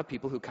has a lot of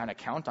people who kind of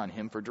count on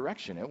him for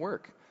direction at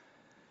work.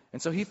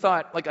 And so he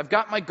thought, I've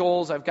got my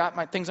goals, I've got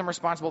my things I'm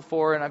responsible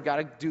for, and I've got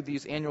to do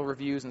these annual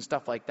reviews and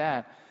stuff like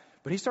that.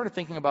 But he started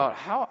thinking about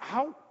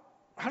how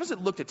does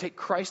it look to take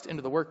Christ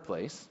into the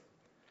workplace?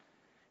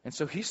 And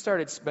so he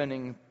started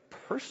spending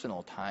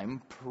personal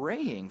time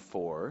praying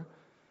for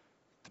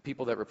the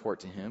people that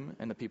report to him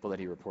and the people that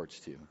he reports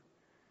to.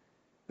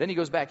 Then he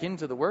goes back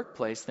into the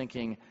workplace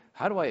thinking,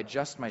 how do I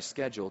adjust my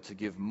schedule to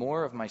give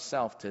more of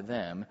myself to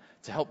them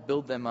to help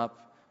build them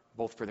up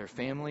both for their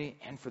family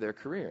and for their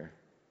career?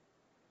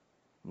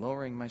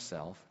 Lowering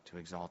myself to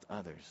exalt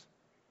others.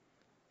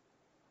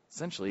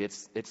 Essentially,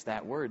 it's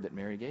that word that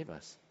Mary gave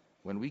us.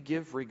 When we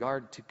give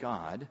regard to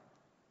God,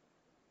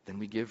 then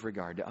we give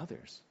regard to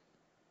others.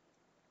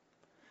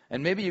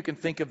 And maybe you can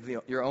think of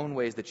your own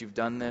ways that you've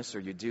done this or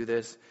you do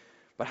this.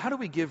 But how do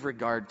we give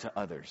regard to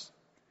others?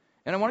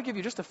 And I want to give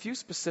you just a few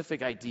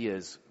specific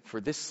ideas for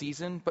this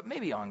season, but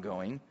maybe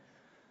ongoing.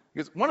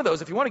 Because one of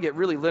those, if you want to get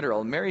really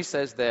literal, Mary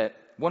says that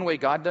one way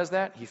God does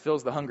that, he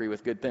fills the hungry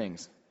with good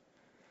things.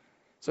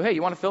 So hey,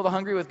 you want to fill the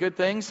hungry with good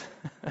things?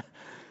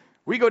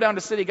 We go down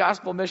to City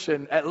Gospel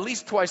Mission at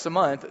least twice a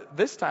month.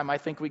 This time I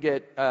think we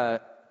get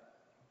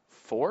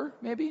 4,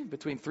 maybe,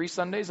 between 3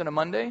 Sundays and a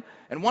Monday.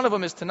 And one of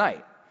them is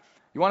tonight.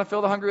 You want to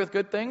fill the hungry with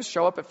good things?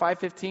 Show up at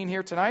 5:15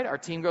 here tonight. Our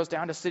team goes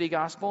down to City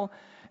Gospel,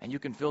 and you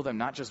can fill them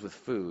not just with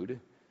food.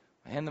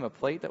 Hand them a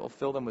plate that will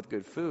fill them with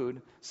good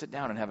food. Sit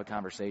down and have a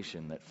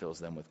conversation that fills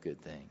them with good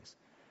things.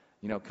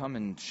 Come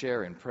and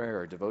share in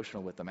prayer or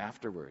devotional with them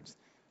afterwards.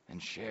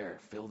 And share,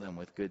 fill them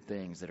with good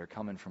things that are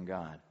coming from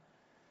God.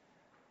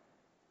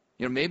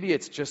 Maybe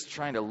it's just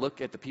trying to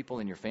look at the people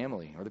in your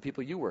family or the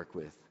people you work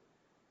with.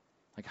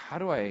 Like, how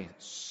do I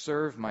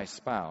serve my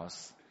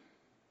spouse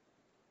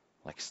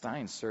like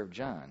Stein served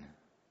John?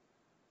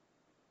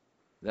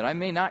 That I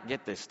may not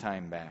get this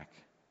time back.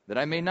 That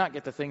I may not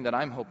get the thing that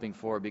I'm hoping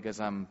for because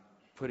I'm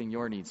putting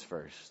your needs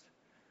first.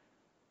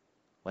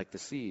 Like the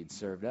seed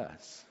served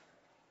us.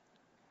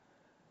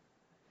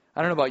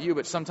 I don't know about you,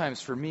 but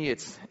sometimes for me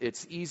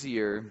it's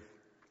easier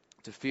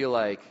to feel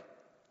like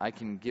I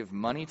can give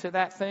money to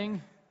that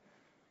thing.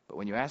 But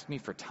when you ask me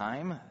for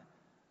time,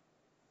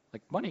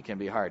 like money can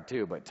be hard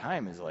too, but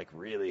time is like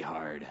really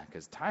hard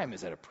because time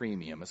is at a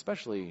premium,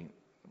 especially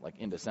like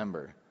in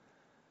December.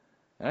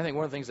 And I think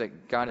one of the things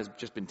that God has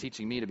just been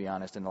teaching me, to be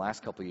honest, in the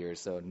last couple of years,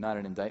 so not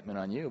an indictment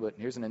on you, but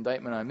here's an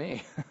indictment on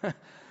me,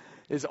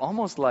 is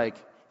almost like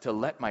to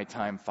let my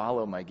time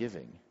follow my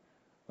giving.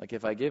 Like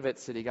if I give at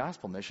City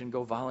Gospel Mission,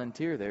 go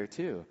volunteer there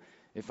too.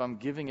 If I'm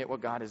giving at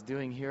what God is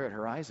doing here at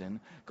Horizon,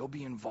 go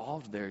be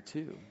involved there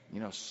too.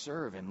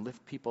 Serve and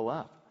lift people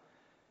up.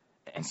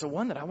 And so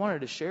one that I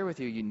wanted to share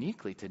with you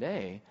uniquely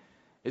today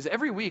is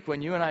every week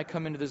when you and I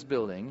come into this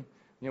building,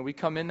 we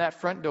come in that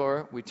front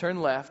door, we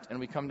turn left, and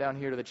we come down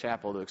here to the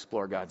chapel to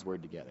explore God's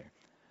Word together.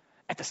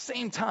 At the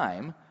same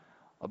time,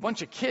 a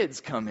bunch of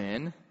kids come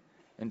in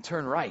and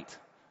turn right,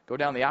 go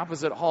down the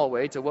opposite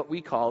hallway to what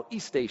we call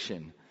East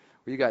Station,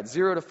 where you got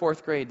 0 to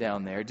 4th grade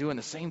down there doing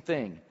the same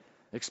thing,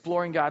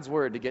 exploring God's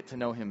Word to get to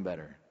know Him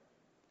better.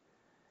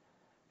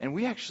 And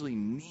we actually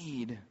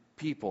need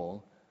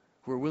people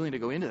who are willing to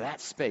go into that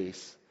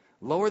space,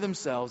 lower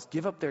themselves,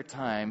 give up their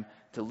time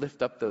to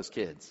lift up those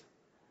kids.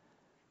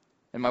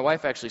 And my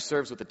wife actually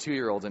serves with a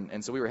 2-year-old,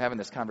 and so we were having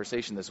this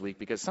conversation this week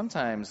because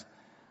sometimes,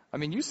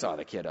 you saw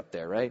the kid up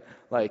there, right?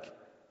 Like,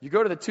 you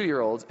go to the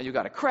 2-year-olds and you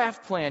got a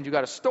craft planned, you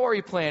got a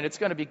story planned, it's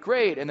going to be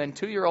great, and then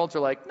 2-year-olds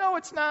are like, no,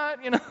 it's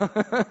not,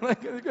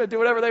 like they're going to do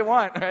whatever they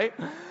want, right?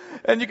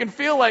 And you can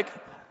feel like,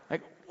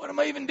 what am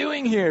I even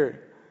doing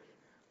here?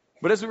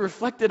 But as we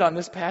reflected on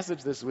this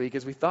passage this week,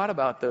 as we thought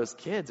about those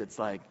kids, it's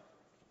like,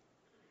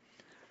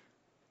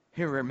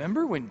 hey,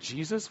 remember when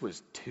Jesus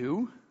was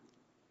 2?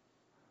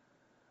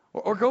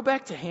 Or go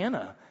back to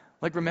Hannah.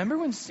 Like, remember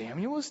when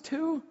Samuel was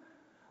 2?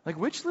 Like,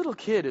 which little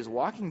kid is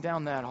walking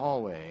down that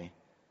hallway?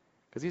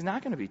 Because he's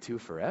not going to be 2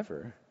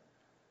 forever.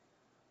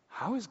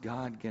 How is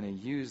God going to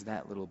use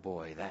that little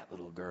boy, that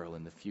little girl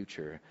in the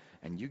future?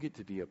 And you get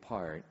to be a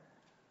part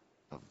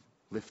of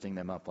lifting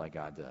them up like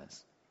God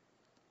does.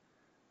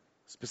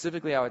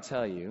 Specifically, I would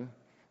tell you,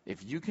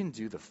 if you can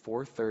do the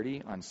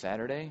 4:30 on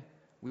Saturday,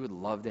 we would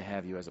love to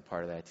have you as a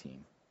part of that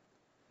team.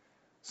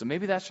 So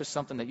maybe that's just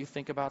something that you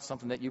think about,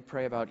 something that you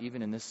pray about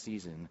even in this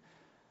season,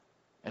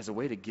 as a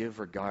way to give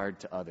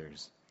regard to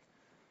others.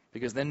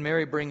 Because then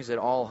Mary brings it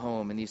all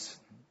home in these,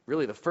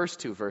 really the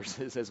first 2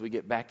 verses as we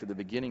get back to the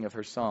beginning of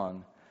her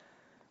song.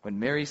 When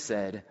Mary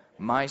said,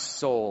 "My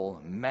soul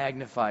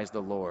magnifies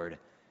the Lord,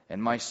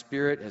 and my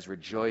spirit has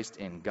rejoiced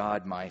in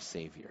God my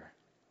Savior."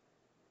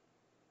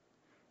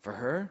 For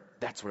her,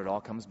 that's what it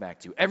all comes back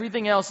to.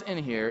 Everything else in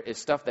here is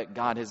stuff that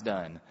God has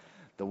done.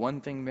 The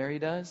one thing Mary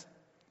does,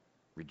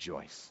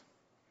 rejoice.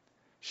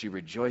 She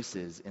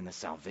rejoices in the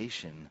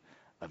salvation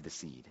of the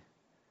seed.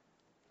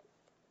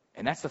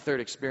 And that's the third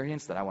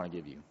experience that I want to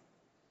give you.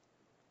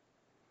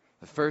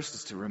 The first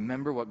is to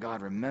remember what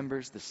God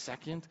remembers. The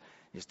second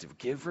is to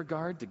give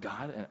regard to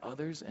God and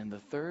others. And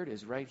the third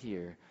is right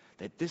here,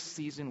 that this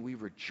season we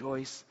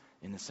rejoice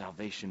in the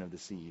salvation of the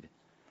seed.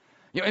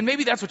 And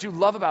maybe that's what you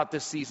love about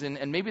this season,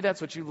 and maybe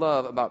that's what you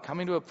love about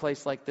coming to a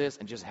place like this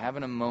and just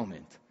having a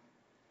moment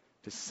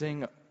to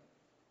sing,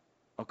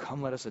 "Oh,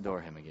 come let us adore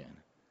Him again."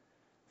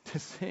 To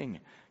sing,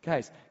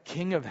 guys,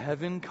 King of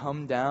Heaven,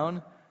 come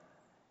down.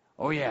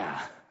 Oh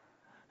yeah,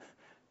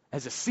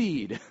 as a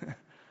seed.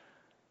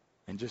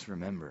 And just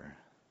remember.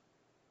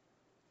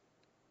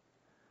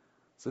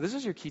 So this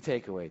is your key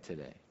takeaway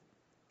today.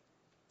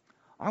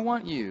 I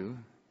want you,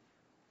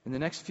 in the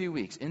next few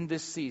weeks, in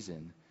this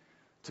season,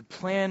 to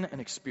plan an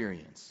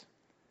experience,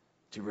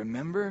 to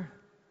remember,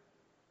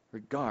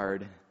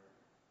 regard,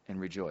 and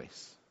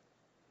rejoice.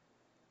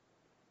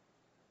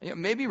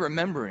 Maybe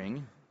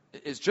remembering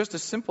is just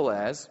as simple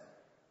as,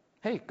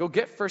 hey, go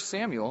get 1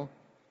 Samuel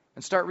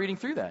and start reading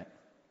through that.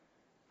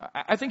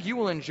 I think you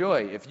will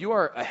enjoy, if you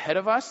are ahead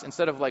of us,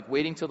 instead of like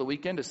waiting till the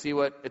weekend to see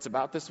what it's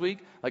about this week,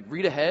 like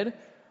read ahead,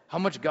 how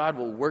much God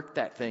will work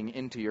that thing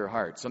into your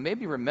heart. So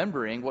maybe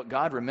remembering what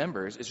God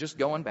remembers is just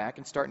going back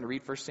and starting to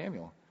read 1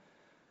 Samuel.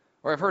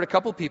 Or I've heard a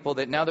couple people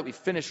that now that we've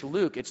finished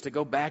Luke, it's to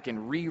go back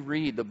and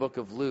reread the book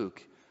of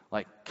Luke,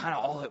 like kind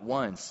of all at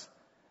once,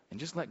 and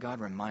just let God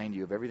remind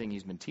you of everything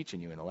he's been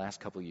teaching you in the last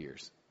couple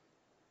years.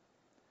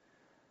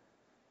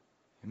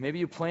 And maybe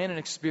you plan an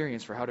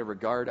experience for how to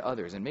regard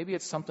others. And maybe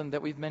it's something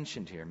that we've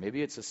mentioned here.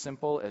 Maybe it's as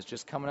simple as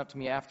just coming up to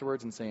me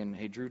afterwards and saying,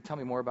 hey, Drew, tell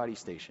me more about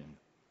East Station.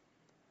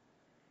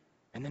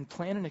 And then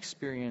plan an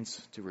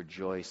experience to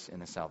rejoice in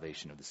the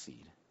salvation of the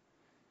seed.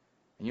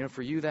 And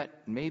for you,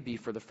 that may be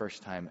for the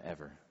first time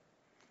ever.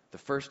 The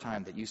first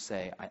time that you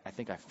say, I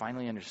think I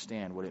finally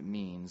understand what it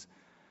means.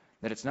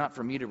 That it's not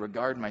for me to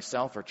regard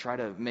myself or try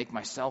to make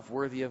myself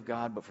worthy of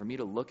God, but for me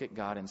to look at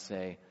God and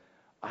say,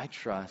 I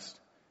trust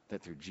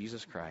that through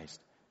Jesus Christ,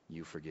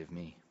 you forgive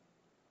me.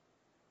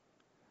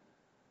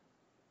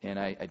 And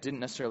I didn't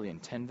necessarily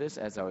intend this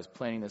as I was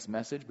planning this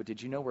message, but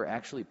did you know we're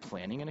actually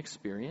planning an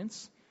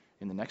experience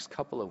in the next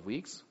couple of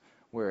weeks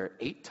where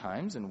 8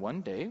 times in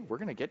one day we're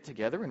going to get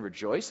together and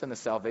rejoice in the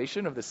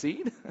salvation of the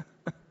seed?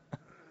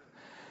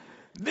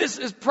 This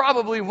is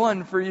probably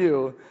one for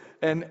you.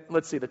 And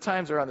let's see, the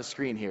times are on the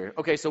screen here.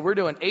 Okay, so we're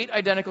doing 8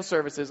 identical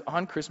services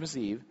on Christmas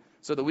Eve.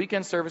 So the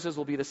weekend services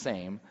will be the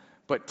same.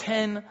 But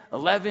 10,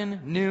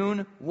 11,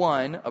 noon,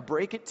 1, a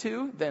break at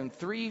 2, then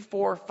 3,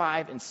 4,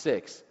 5, and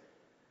 6.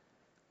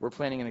 We're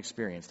planning an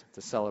experience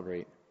to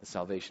celebrate the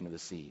salvation of the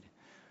seed.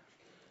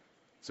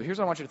 So here's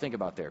what I want you to think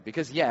about there.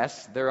 Because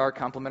yes, there are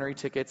complimentary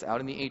tickets out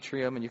in the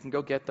atrium, and you can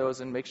go get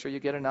those and make sure you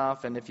get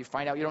enough. And if you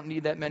find out you don't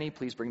need that many,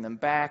 please bring them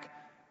back.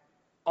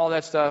 All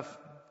that stuff,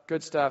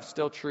 good stuff,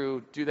 still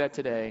true. Do that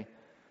today.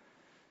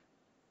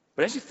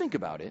 But as you think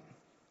about it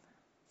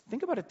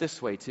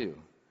this way too.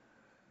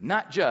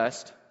 Not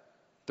just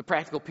the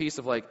practical piece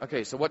of like,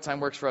 okay, so what time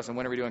works for us and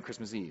when are we doing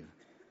Christmas Eve?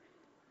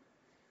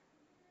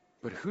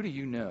 But who do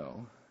you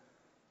know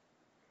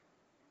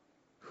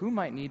who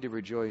might need to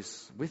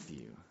rejoice with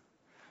you?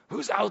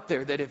 Who's out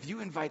there that if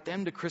you invite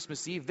them to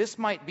Christmas Eve, this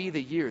might be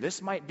the year,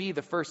 this might be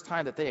the first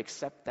time that they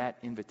accept that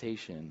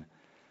invitation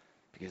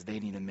because they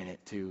need a minute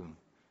too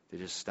to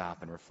just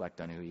stop and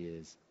reflect on who he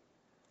is.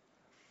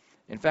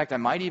 In fact, I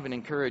might even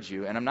encourage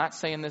you, and I'm not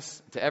saying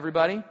this to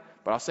everybody,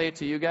 but I'll say it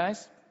to you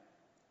guys.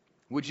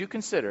 Would you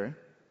consider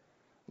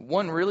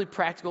one really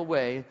practical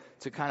way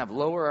to kind of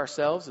lower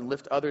ourselves and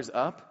lift others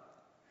up?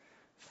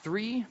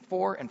 3,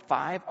 4, and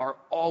 5 are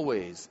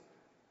always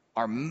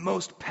our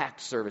most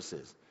packed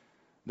services.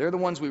 They're the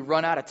ones we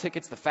run out of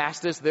tickets the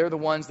fastest. They're the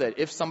ones that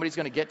if somebody's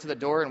going to get to the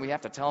door and we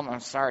have to tell them, I'm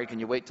sorry, can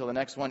you wait till the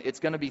next one?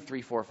 It's going to be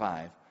 3, 4,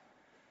 5.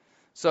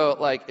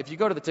 So, if you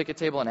go to the ticket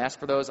table and ask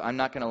for those, I'm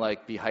not going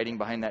to, be hiding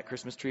behind that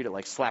Christmas tree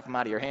to, slap them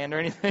out of your hand or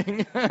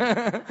anything.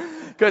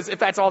 Because if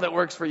that's all that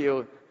works for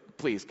you,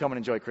 please come and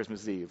enjoy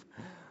Christmas Eve.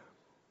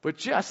 But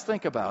just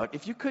think about,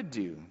 if you could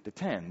do the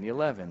 10, the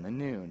 11, the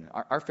noon.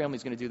 Our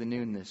family's going to do the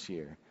noon this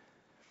year.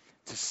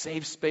 To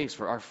save space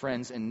for our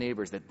friends and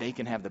neighbors that they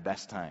can have the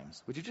best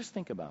times. Would you just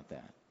think about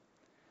that?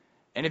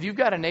 And if you've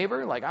got a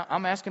neighbor,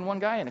 I'm asking one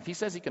guy, and if he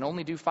says he can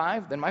only do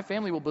 5, then my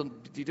family will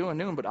be doing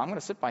noon, but I'm going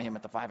to sit by him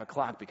at the 5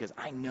 o'clock because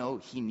I know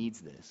he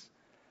needs this.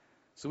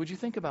 So would you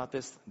think about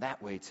this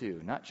that way too?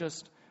 Not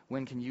just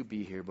when can you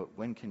be here, but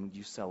when can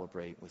you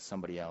celebrate with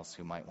somebody else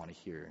who might want to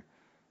hear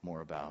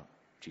more about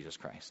Jesus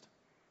Christ?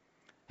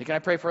 Hey, can I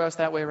pray for us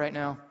that way right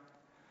now?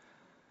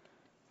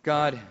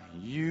 God,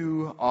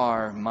 you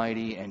are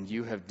mighty and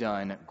you have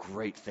done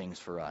great things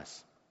for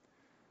us.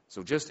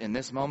 So just in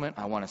this moment,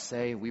 I want to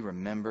say we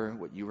remember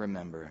what you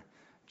remember.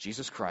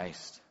 Jesus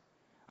Christ,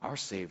 our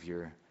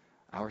Savior,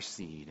 our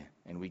seed,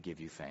 and we give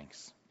you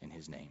thanks in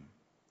his name.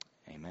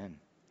 Amen.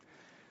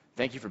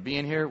 Thank you for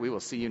being here. We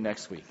will see you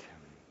next week.